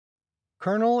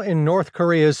Colonel in North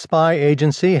Korea's spy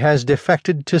agency has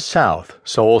defected to South,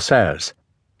 Seoul says.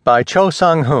 By Choe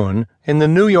Sang-hoon in the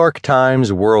New York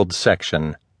Times World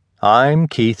section. I'm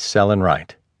Keith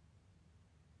Sellenwright.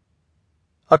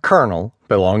 A colonel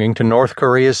belonging to North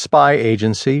Korea's spy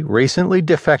agency recently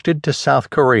defected to South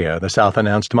Korea, the South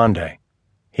announced Monday.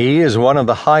 He is one of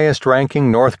the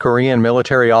highest-ranking North Korean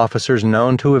military officers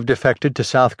known to have defected to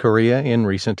South Korea in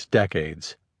recent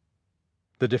decades.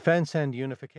 The Defense and Unification